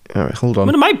 All right, hold I on.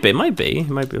 mean, it might be,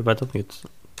 but I don't think it's...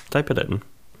 Type it in.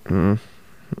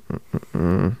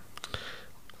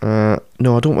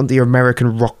 No, I don't want the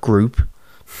American rock group.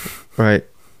 Right.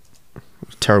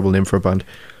 Terrible name for a band.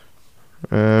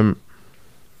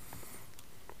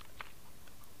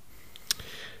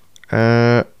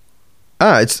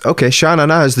 It's okay.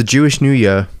 Shanana is the Jewish New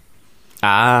Year,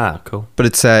 Ah, cool. but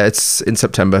it's in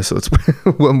September, so it's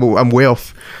I'm way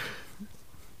off.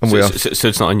 I'm way off. So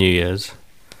it's not on New Year's.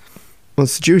 Well,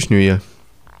 it's the Jewish New Year.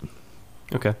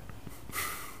 Okay.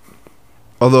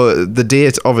 Although the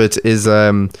date of it is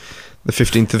the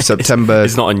 15th of September.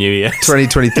 It's not on New Year's.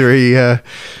 2023.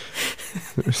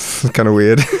 It's kind of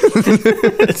weird.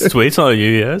 It's sweet. It's not on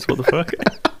New Year's. What the fuck?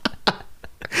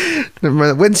 Never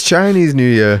mind. When's Chinese New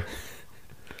Year?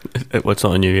 What's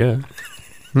not on New Year?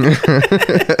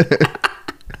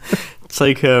 It's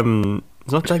like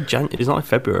it's not like It's not like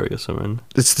February or something.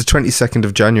 It's the 22nd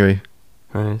of January,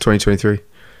 Right. 2023.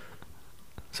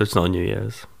 So it's not on New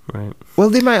Year's, right? Well,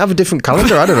 they might have a different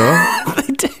calendar. I don't know.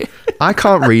 They do. I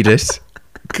can't read it.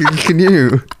 Can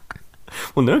you?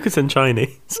 Well, no, 'cause it's in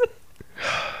Chinese.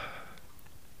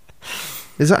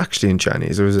 Is it actually in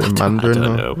Chinese or is it in Mandarin? I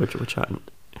don't or- know which chatting.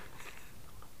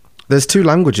 There's two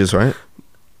languages, right?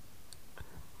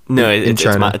 No, in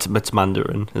China. it's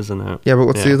Mandarin, isn't it? Yeah, but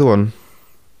what's the other one?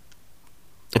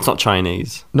 It's not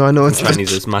Chinese. No, I know it's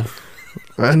Chinese is man.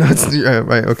 I know it's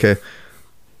right. Okay.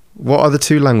 What are the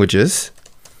two languages?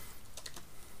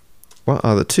 What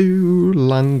are the two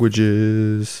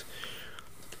languages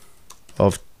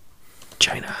of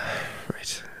China?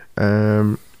 Right.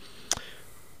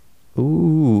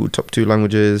 Ooh, top two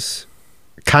languages.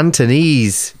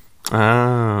 Cantonese.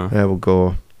 Ah, There we'll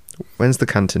go. When's the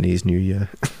Cantonese New Year?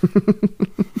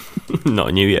 not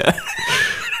a New Year.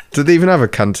 Do they even have a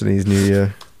Cantonese New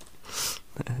Year?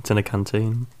 It's in a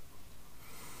canteen.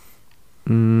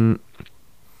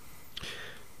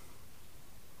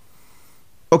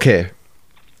 Okay.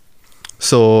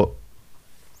 So,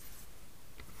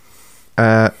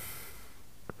 I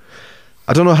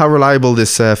don't know how reliable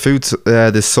this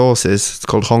this source is. It's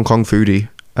called Hong Kong Foodie.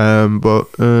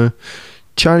 But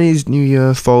Chinese New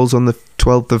Year falls on the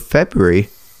 12th of February.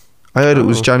 I heard it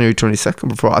was Oh. January 22nd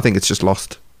before. I think it's just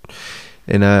lost.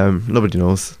 In nobody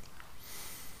knows.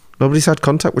 Nobody's had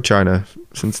contact with China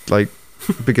since like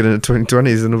beginning of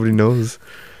 2020s, and nobody knows.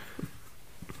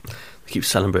 They keep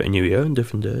celebrating New Year on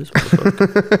different days. What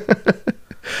the fuck?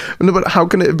 No, but how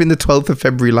can it have been the 12th of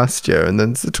February last year and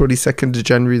then it's the 22nd of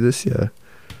January this year?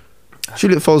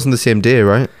 Surely it falls on the same day,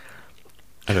 right?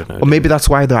 I don't know. Or maybe that's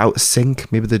why they're out of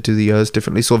sync. Maybe they do the years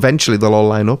differently. So eventually they'll all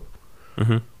line up.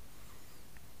 Mm-hmm.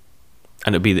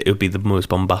 And it'll be the most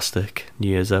bombastic New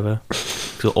Year's ever.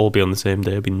 It'll all be on the same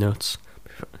day. It'll be nuts.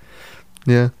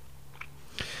 Yeah.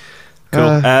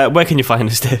 Cool. Where can you find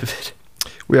us, David?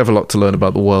 We have a lot to learn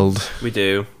about the world. We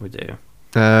do.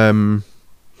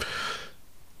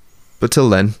 But till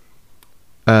then,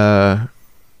 our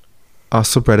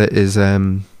subreddit is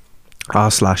r/DBTP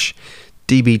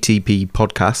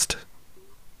podcast.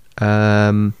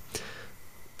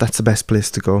 That's the best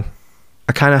place to go.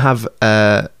 I kind of have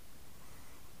a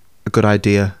good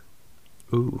idea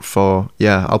for,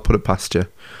 I'll put it past you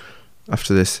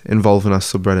after this, involving our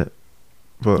subreddit.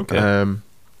 But Okay.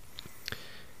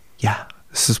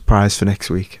 it's a surprise for next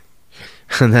week.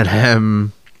 And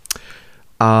then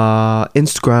our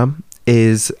Instagram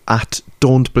is at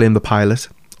Don't Blame the Pilot,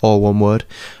 all one word.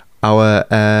 Our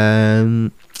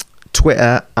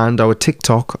Twitter and our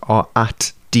TikTok are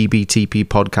at DBTP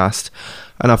Podcast.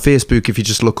 And our Facebook, if you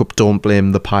just look up Don't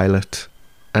Blame the Pilot,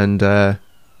 and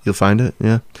you'll find it,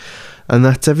 yeah. And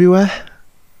that's everywhere.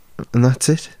 And that's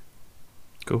it.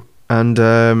 Cool. And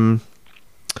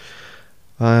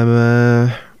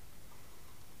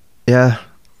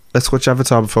let's watch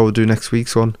Avatar before we do next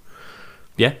week's one.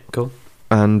 Yeah, cool.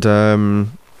 And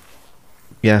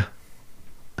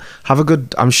have a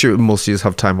good. I'm sure most of you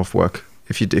have time off work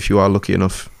if you are lucky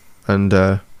enough, and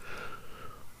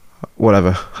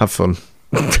whatever, have fun.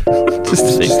 just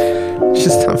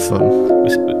have fun.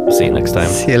 We'll see you next time.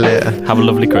 See you later. Have a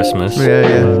lovely Christmas. Yeah.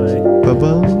 Bye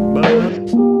bye. Bye.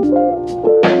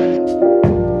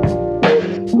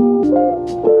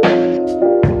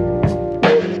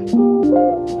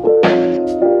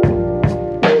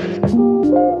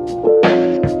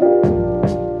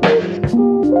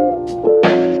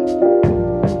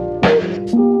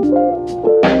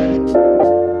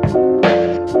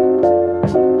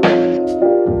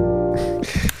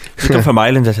 I'm from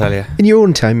Ireland, I tell you. In your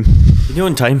own time. In your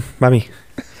own time, mammy.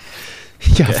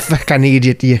 You fucking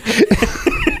idiot, you.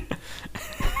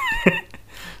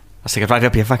 I'll stick it right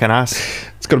up your fucking ass.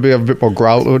 It's got to be a bit more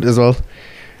growl to it as well.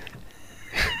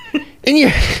 In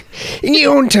your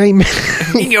own time.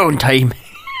 In your own time.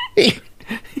 It's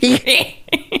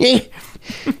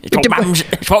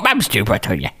what mum's do, I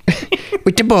tell you.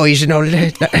 With the boys and all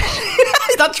that.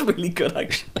 That's really good,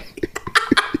 actually.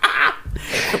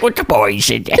 With the boys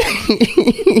in there.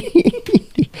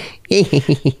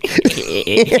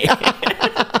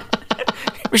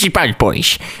 Mrs. Brown's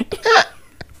boys.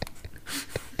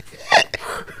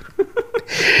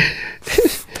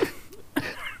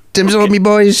 Them's all me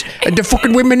boys. And the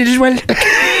fucking women as well.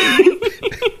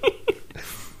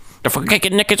 The fucking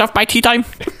kicking knickers off by tea time.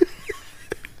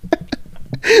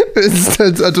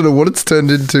 I don't know what it's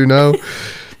turned into now.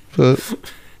 But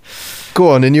go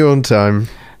on, in your own time.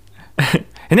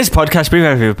 In this podcast, we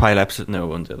review a pilot episode. No, I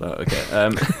won't do that. Okay.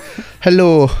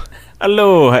 Hello.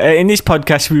 Hello. In this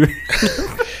podcast, we...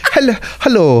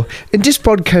 Hello. In this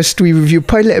podcast, we review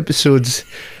pilot episodes.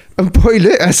 And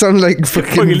pilot, I sound like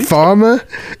fucking Pilot? farmer.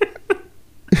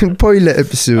 Pilot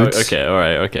episodes. Oh, okay,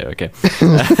 alright, okay.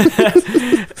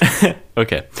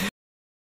 Okay.